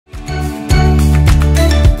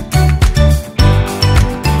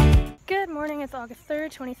is August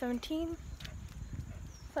 3rd, 2017.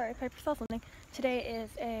 Sorry, Piper saw something. Today is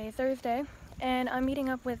a Thursday, and I'm meeting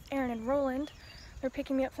up with Erin and Roland. They're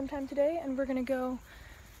picking me up sometime today, and we're gonna go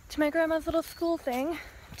to my grandma's little school thing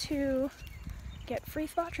to get free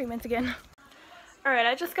spot treatments again. Alright,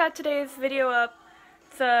 I just got today's video up.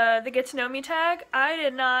 It's the Get to Know Me tag. I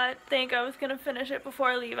did not think I was gonna finish it before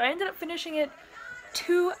I leave. I ended up finishing it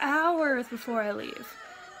 2 hours before I leave.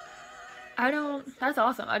 That's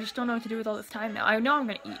awesome. I just don't know what to do with all this time now. I know I'm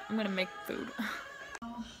gonna eat. I'm gonna make food.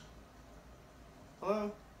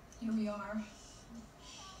 Hello? Here we are.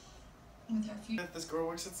 With our future. This girl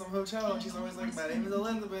works at some hotel and she's always like, my name is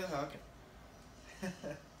Elizabeth. How can...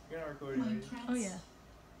 You're not recording, my right? prince, Oh yeah.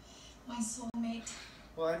 my soulmate.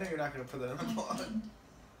 Well, I know you're not going to put that in the vlog.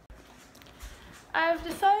 I've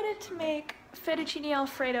decided to make fettuccine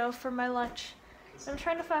alfredo for my lunch. I'm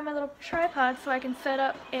trying to find my little tripod so I can set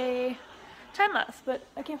up a time lapse, but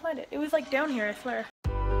I can't find it. It was like down here, I swear.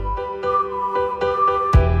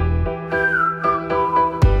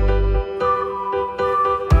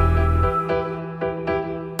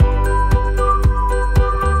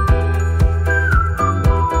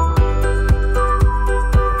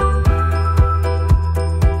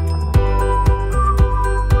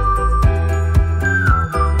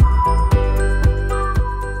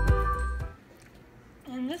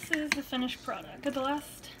 Finished product. At the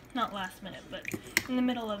not last minute, but in the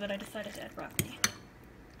middle of it I decided to add broccoli.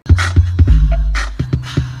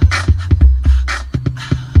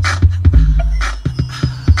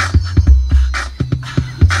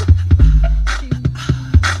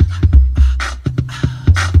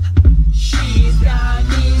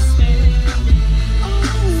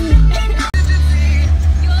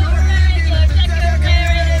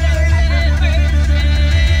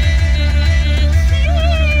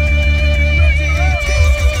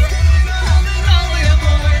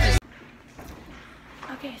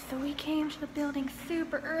 Okay, so we came to the building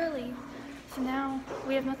super early, so now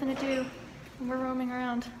we have nothing to do, and we're roaming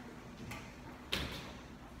around.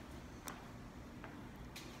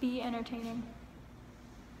 Be entertaining.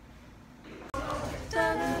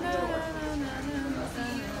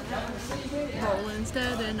 Roland's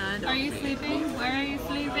dead and I don't. Are you sleeping? Where are you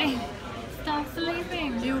sleeping? Stop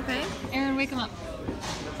sleeping! You okay? Erin, wake him up.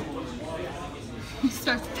 He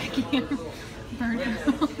starts picking him. Burn him.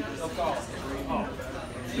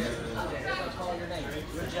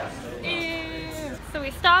 Ew. So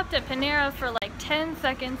we stopped at Panera for like 10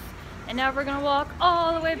 seconds, and now we're gonna walk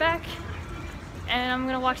all the way back, and I'm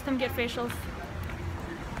gonna watch them get facials.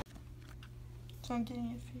 So I'm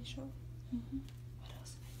getting a facial. Mm-hmm. What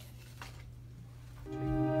else am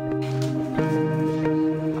I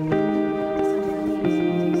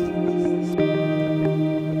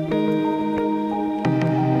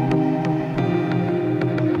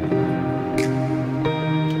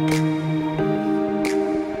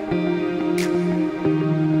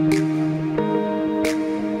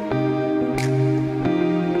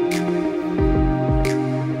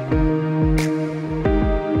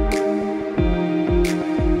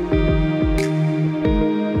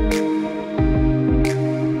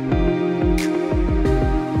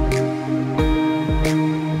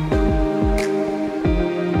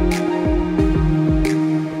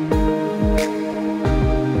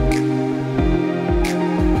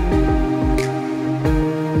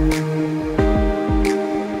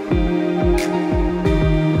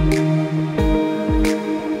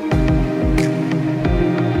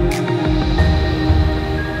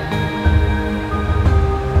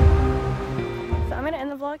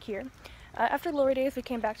here. After Glory Days, we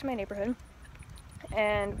came back to my neighborhood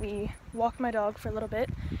and we walked my dog for a little bit,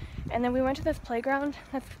 and then we went to this playground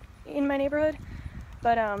that's in my neighborhood,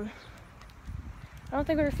 but I don't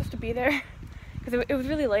think we were supposed to be there because it was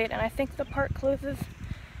really late, and I think the park closes,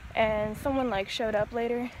 and someone like showed up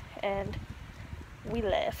later and we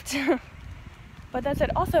left. But that's it.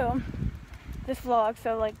 Also, this vlog,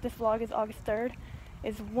 so like this vlog is August 3rd,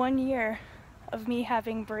 is 1 year of me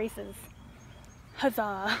having braces.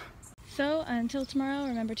 Huzzah! So until tomorrow,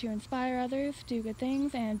 remember to inspire others, do good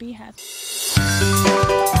things, and be happy.